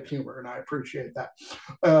Heenan type humor, and I appreciate that.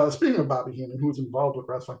 Speaking of Bobby Heenan, who's involved with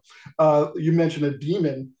wrestling, you mentioned a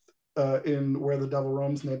demon in Where the Devil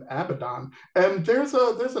Roams named Abaddon, and there's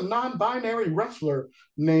a non-binary wrestler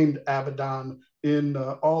named Abaddon in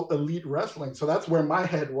All Elite Wrestling. So that's where my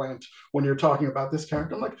head went when you're talking about this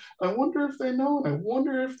character. I'm like, I wonder if they know, and I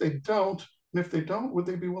wonder if they don't. And if they don't, would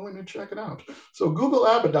they be willing to check it out? So Google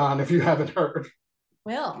Abaddon if you haven't heard.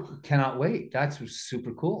 Will. cannot wait. That's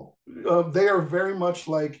super cool. They are very much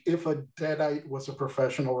like if a Deadite was a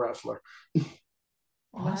professional wrestler.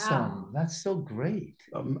 Awesome. Wow. That's so great.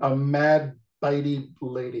 A mad, bitey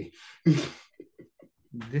lady.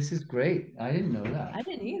 This is great. I didn't know that. I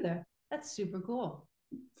didn't either. That's super cool.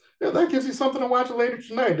 Yeah, that gives you something to watch later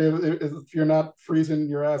tonight. If you're not freezing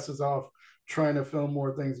your asses off trying to film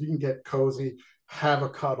more things, you can get cozy, have a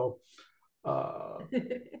cuddle,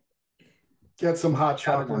 get some hot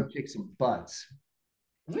chocolate. Kick some butts.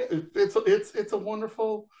 It's a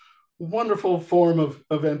wonderful form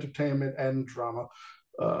of entertainment and drama,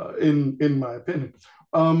 in my opinion.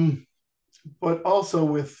 But also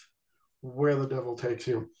with Where the Devil Takes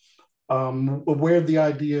You, where the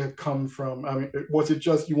idea come from? I mean, was it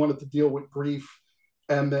just you wanted to deal with grief,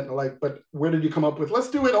 and then like, but where did you come up with? Let's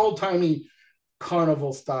do it old timey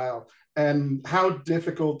carnival style. And how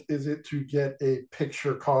difficult is it to get a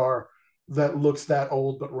picture car that looks that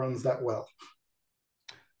old but runs that well?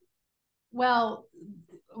 Well,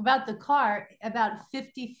 about the car, about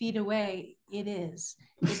 50 feet away, it is.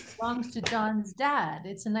 It belongs to John's dad.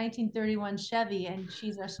 It's a 1931 Chevy, and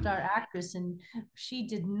she's our star actress, and she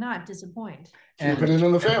did not disappoint. And keeping it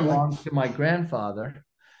in the family. Belonged to my grandfather,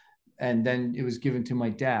 and then it was given to my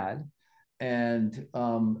dad. And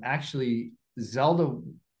actually, Zelda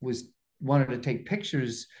was wanted to take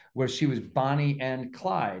pictures where she was Bonnie and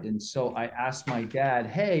Clyde, and so I asked my dad,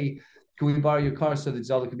 "Hey, can we borrow your car so that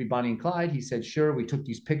Zelda could be Bonnie and Clyde?" He said, "Sure." We took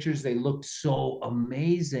these pictures. They looked so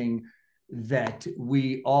amazing that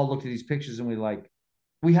we all looked at these pictures and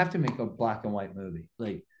we have to make a black and white movie,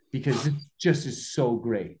 like, because it just is so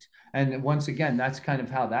great. And once again, that's kind of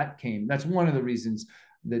how that came. That's one of the reasons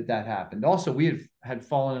that happened. Also, we had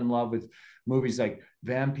fallen in love with movies like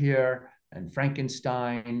Vampire and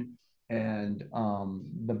Frankenstein and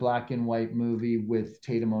the black and white movie with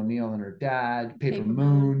Tatum O'Neal and her dad, Paper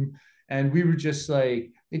Moon. And we were just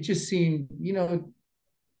like, it just seemed,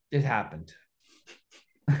 it happened.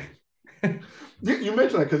 You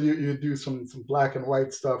mentioned that because you do some black and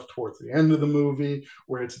white stuff towards the end of the movie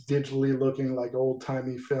where it's digitally looking like old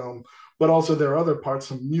timey film, but also there are other parts,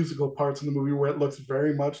 some musical parts in the movie where it looks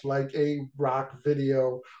very much like a rock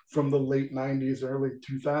video from the late '90s, early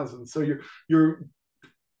 2000s. So you're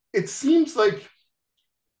it seems like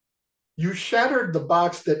you shattered the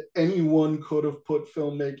box that anyone could have put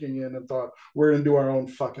filmmaking in and thought we're gonna do our own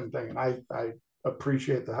fucking thing, and I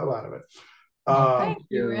appreciate the hell out of it. Thank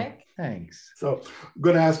you, Rick. Thanks. So I'm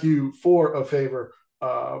going to ask you for a favor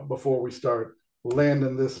before we start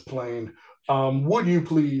landing this plane. Would you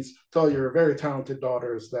please tell your very talented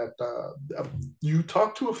daughters that you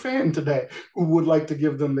talked to a fan today who would like to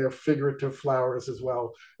give them their figurative flowers as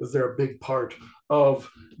well, as they're a big part of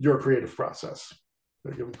your creative process?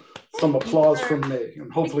 Give them some applause from me,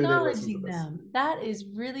 and hopefully they listen to this. Them. That is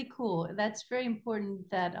really cool. That's very important.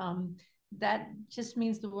 That just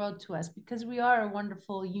means the world to us because we are a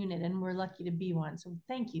wonderful unit and we're lucky to be one. So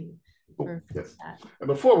thank you for yes. that. And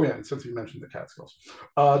before we end, since you mentioned the Catskills,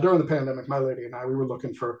 during the pandemic, my lady and I, we were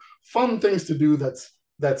looking for fun things to do that's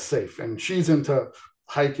safe. And she's into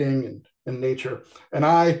hiking and nature. And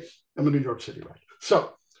I am a New York City rat.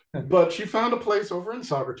 So, but she found a place over in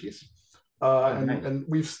Saugerties Oh, and nice. and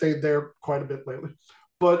we've stayed there quite a bit lately.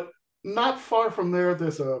 But not far from there,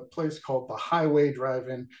 there's a place called the Highway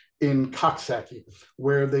Drive-In in Coxsackie,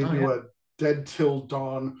 where they Oh, do yeah. a Dead Till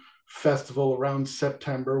Dawn festival around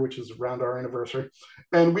September, which is around our anniversary,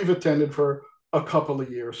 and we've attended for a couple of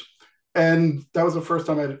years. And that was the first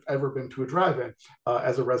time I'd ever been to a drive-in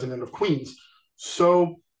as a resident of Queens.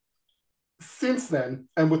 So since then,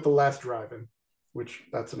 and with the last drive-in, which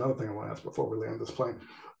that's another thing I want to ask before we land this plane,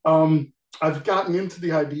 I've gotten into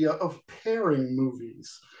the idea of pairing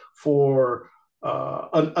movies for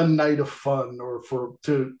a night of fun or for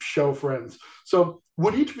to show friends. So,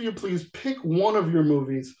 would each of you please pick one of your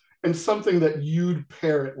movies and something that you'd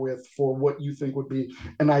pair it with for what you think would be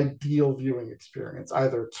an ideal viewing experience,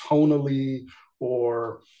 either tonally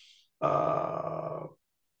or uh,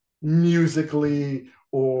 musically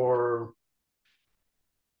or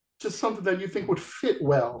just something that you think would fit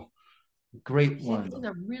well. Great Yeah, this one. is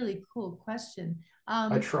a really cool question.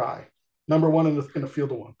 I try. Number one in a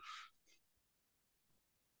field of one.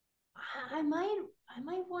 I might I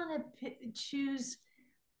might want to choose.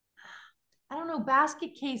 I don't know.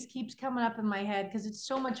 Basket Case keeps coming up in my head because it's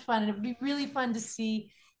so much fun, and it'd be really fun to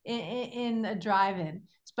see in a drive-in.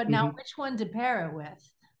 But now, Mm-hmm. which one to pair it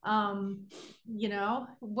with?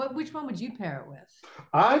 What? Which one would you pair it with?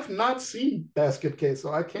 I've not seen Basket Case,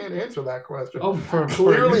 so I can't answer that question. Oh, for a New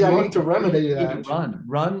Clearly, I need to Yorker, remedy you need to that.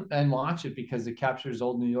 run and watch it because it captures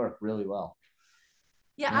old New York really well.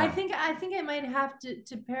 Yeah, I Yeah. think I think I might have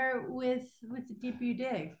to pair it with the Deeper You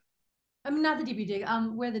Dig. I mean, not the Deeper You Dig.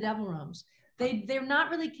 Where the Devil Roams. They're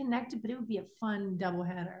not really connected, but it would be a fun double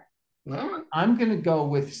header. No. I'm gonna go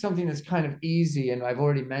with something that's kind of easy, and I've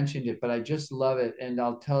already mentioned it, but I just love it. And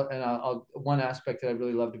I'll one aspect that I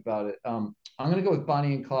really loved about it. I'm gonna go with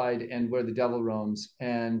Bonnie and Clyde and Where the Devil Roams.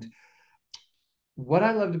 And what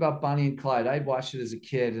I loved about Bonnie and Clyde, I watched it as a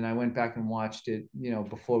kid, and I went back and watched it,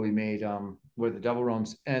 before we made Where the Devil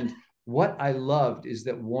Roams. And what I loved is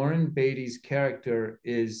that Warren Beatty's character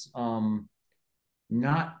is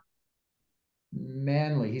not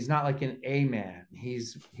manly. He's not like an A man.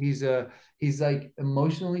 He's like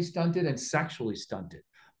emotionally stunted and sexually stunted.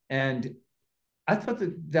 And I thought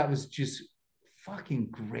that was just fucking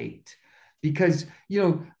great because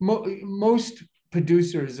most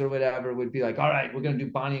producers or whatever would be like, all right, we're gonna do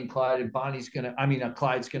Bonnie and Clyde, and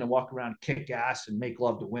Clyde's gonna walk around, kick ass, and make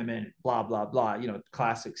love to women, blah blah blah,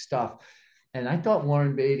 classic stuff. And I thought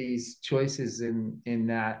Warren Beatty's choices in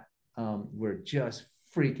that were just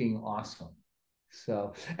freaking awesome.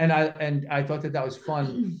 So, and I thought that was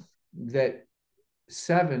fun. That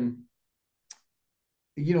Seven,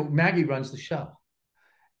 Maggie runs the show,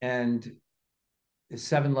 and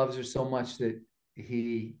Seven loves her so much that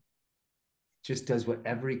he just does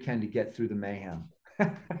whatever he can to get through the mayhem.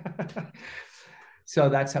 So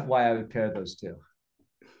that's why I would pair those two.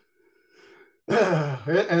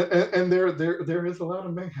 And there is a lot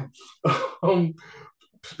of mayhem. um,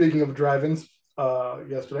 Speaking of drive-ins,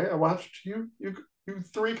 yesterday I watched you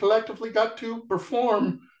three collectively got to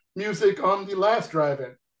perform music on the last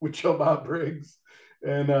drive-in with Joe Bob Briggs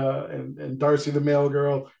and Darcy the Mail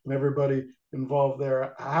Girl and everybody involved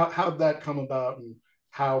there. How'd that come about, and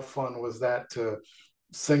how fun was that to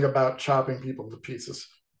sing about chopping people to pieces?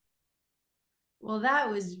 Well, that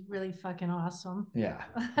was really fucking awesome. Yeah.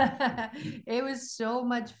 It was so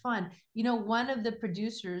much fun. One of the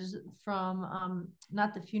producers from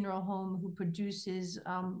not the funeral home who produces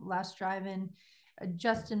Last Drive-In,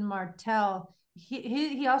 Justin Martell,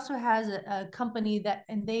 he also has a company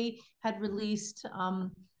and they had released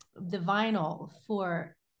the vinyl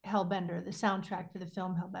for Hellbender, the soundtrack for the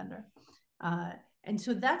film Hellbender. And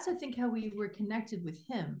so that's, I think, how we were connected with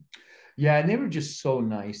him. Yeah, and they were just so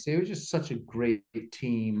nice. They were just such a great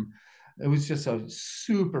team. It was just a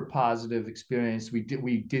super positive experience. We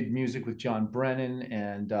did music with John Brennan,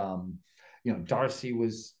 and Darcy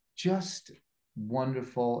was just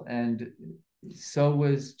wonderful, and so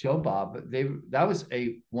was Joe Bob. That was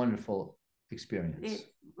a wonderful experience.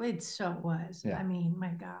 It so was. Yeah. I mean,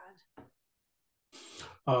 my God.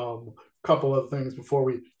 Couple of things before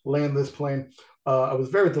we land this plane. I was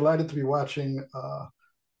very delighted to be watching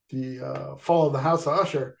the Fall of the House of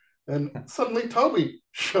Usher, and suddenly Toby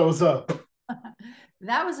shows up.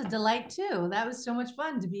 That was a delight too. That was so much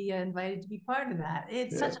fun to be invited to be part of that.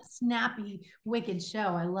 It's such a snappy, wicked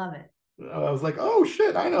show. I love it. I was like, oh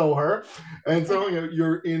shit, I know her. And so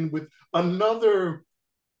you're in with another,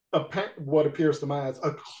 what appears to my eyes,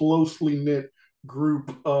 a closely knit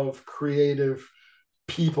group of creative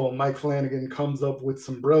people. Mike Flanagan comes up with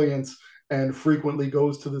some brilliance and frequently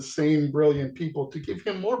goes to the same brilliant people to give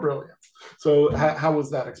him more brilliance. So how was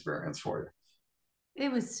that experience for you?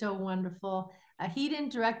 It was so wonderful. He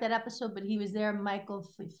didn't direct that episode, but he was there. Michael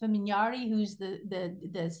Famignari, who's the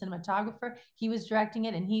cinematographer, he was directing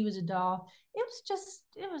it, and he was a doll. It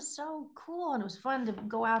was so cool, and it was fun to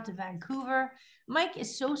go out to Vancouver. Mike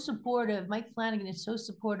is so supportive. Mike Flanagan is so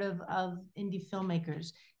supportive of indie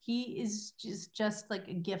filmmakers. He is just like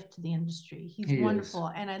a gift to the industry. He's wonderful,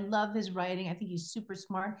 and I love his writing. I think he's super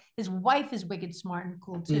smart. His wife is wicked smart and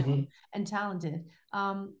cool too, and talented.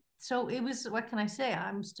 So it was, what can I say?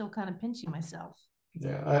 I'm still kind of pinching myself.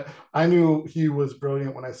 Yeah, I knew he was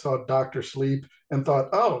brilliant when I saw Doctor Sleep and thought,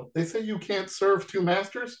 oh, they say you can't serve two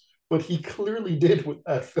masters, but he clearly did with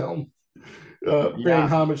that film, paying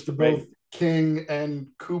homage to both King and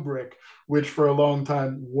Kubrick, which for a long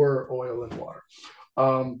time were oil and water.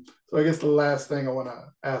 So I guess the last thing I want to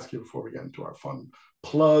ask you before we get into our fun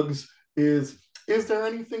plugs is there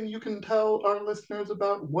anything you can tell our listeners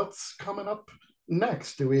about what's coming up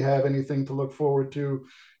next? Do we have anything to look forward to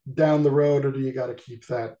down the road, or do you got to keep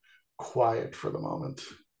that quiet for the moment?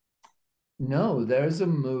 No, there's a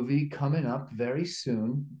movie coming up very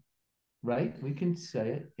soon, right? We can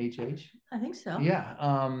say it, HH. I think so.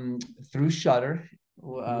 Yeah, through Shudder.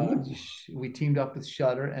 We teamed up with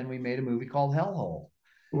Shudder and we made a movie called Hellhole.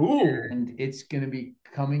 Ooh. And it's going to be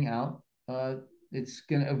coming out.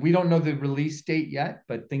 We don't know the release date yet,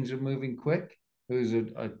 but things are moving quick. It was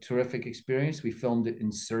a terrific experience. We filmed it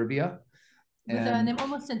in Serbia. With an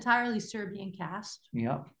almost entirely Serbian cast.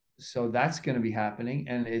 Yeah. So that's going to be happening.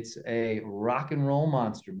 And it's a rock and roll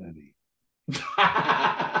monster movie.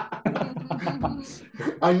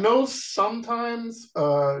 I know sometimes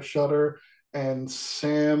Shudder and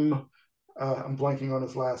Sam, I'm blanking on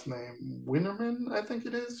his last name, Winnerman, I think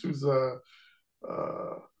it is, who's the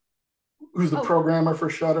programmer for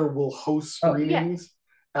Shudder, will host screenings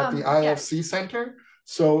at the IFC Center.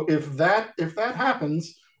 So if that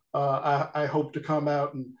happens, I hope to come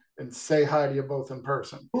out and say hi to you both in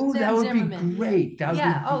person. Oh, that would be great. That would be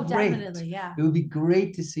great. Oh, definitely, yeah. It would be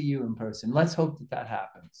great to see you in person. Let's hope that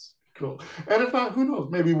happens. Cool. And if not, who knows?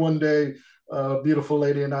 Maybe one day, beautiful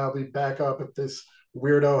lady and I'll be back up at this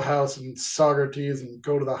weirdo house in Saugerties and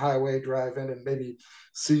go to the highway, drive in, and maybe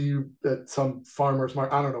see you at some farmer's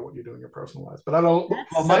market. I don't know what you do in your personal lives, but I don't.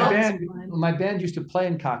 Well, my band used to play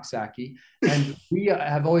in Coxsackie, and we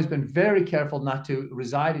have always been very careful not to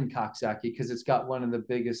reside in Coxsackie because it's got one of the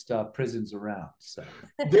biggest prisons around. So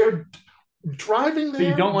they're driving there. So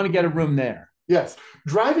you don't want to get a room there. Yes.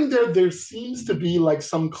 Driving there seems to be like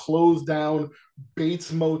some closed down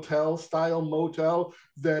Bates Motel style motel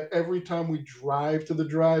that every time we drive to the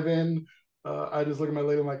drive-in, I just look at my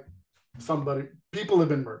lady and I'm like, people have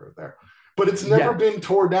been murdered there. But it's never been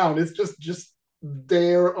torn down. It's just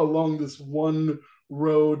there along this one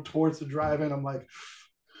road towards the drive-in. I'm like,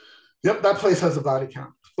 yep, that place has a body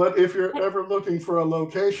count. But if you're ever looking for a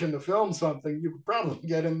location to film something, you could probably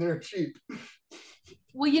get in there cheap.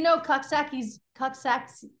 Well, you know, Coxsackie's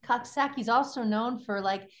also known for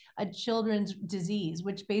like a children's disease,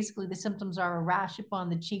 which basically the symptoms are a rash upon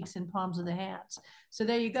the cheeks and palms of the hands. So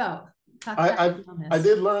there you go. I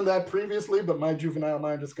did learn that previously, but my juvenile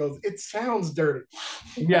mind just goes, it sounds dirty.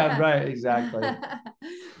 Yeah, right, exactly.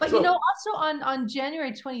 But you know, also on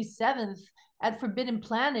January 27th, at Forbidden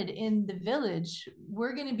Planet in the Village,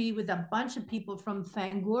 we're going to be with a bunch of people from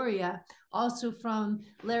Fangoria, also from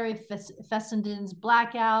Larry Fessenden's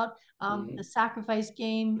Blackout, the Sacrifice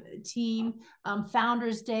Game team,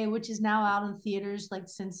 Founders Day, which is now out in theaters like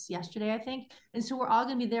since yesterday, I think. And so we're all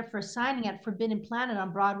going to be there for a signing at Forbidden Planet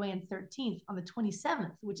on Broadway and 13th on the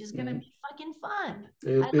 27th, which is going to be fucking fun.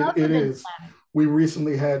 It is. Planet. We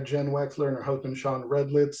recently had Jen Wexler and her husband Sean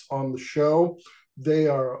Redlitz on the show. They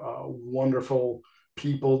are wonderful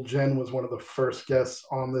people. Jen was one of the first guests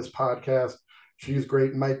on this podcast. She's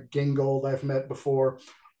great. Mike Gingold, I've met before,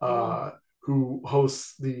 who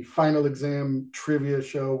hosts the Final Exam trivia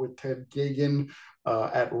show with Ted Gagan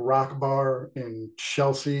at Rock Bar in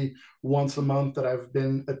Chelsea once a month that I've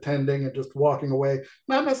been attending and just walking away,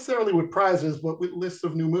 not necessarily with prizes, but with lists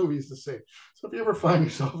of new movies to see. So if you ever find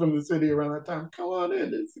yourself in the city around that time, come on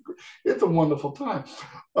in. It's a wonderful time.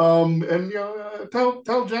 And you know,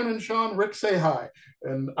 tell Jen and Sean, Rick, say hi.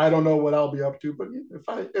 And I don't know what I'll be up to, but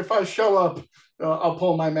if I show up, I'll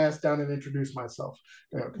pull my mask down and introduce myself.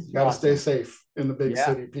 You know, because you got to stay safe in the big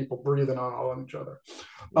city. People breathing on each other.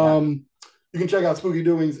 Yeah. You can check out Spooky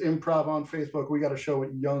Doings Improv on Facebook. We got a show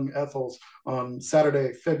at Young Ethel's on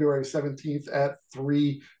Saturday, February 17th at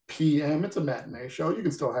 3 p.m. It's a matinee show. You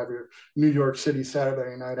can still have your New York City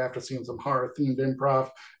Saturday night after seeing some horror-themed improv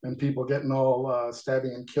and people getting all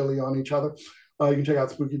stabby and killy on each other. You can check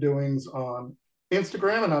out Spooky Doings on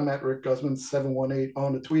Instagram, and I'm at Rick Guzman 718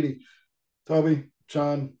 on the Tweety. Toby,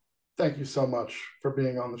 John, thank you so much for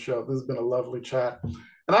being on the show. This has been a lovely chat.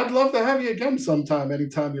 And I'd love to have you again sometime,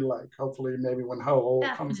 anytime you like. Hopefully, maybe when How Old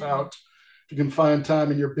comes Definitely. out, if you can find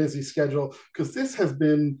time in your busy schedule, because this has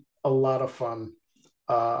been a lot of fun.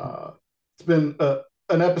 It's been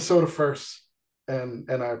an episode of firsts, and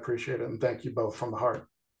I appreciate it. And thank you both from the heart.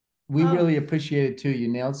 We Oh, really appreciate it too. You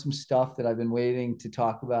nailed some stuff that I've been waiting to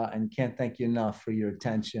talk about, and can't thank you enough for your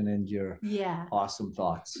attention and your yeah. awesome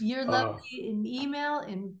thoughts. You're lovely in email,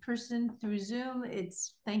 in person, through Zoom.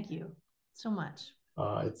 It's thank you so much.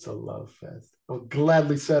 It's a love fest. I'll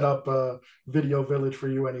gladly set up a video village for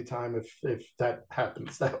you anytime if that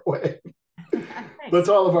happens that way. But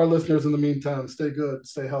to all of our listeners in the meantime, stay good,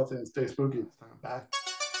 stay healthy, and stay spooky. Bye.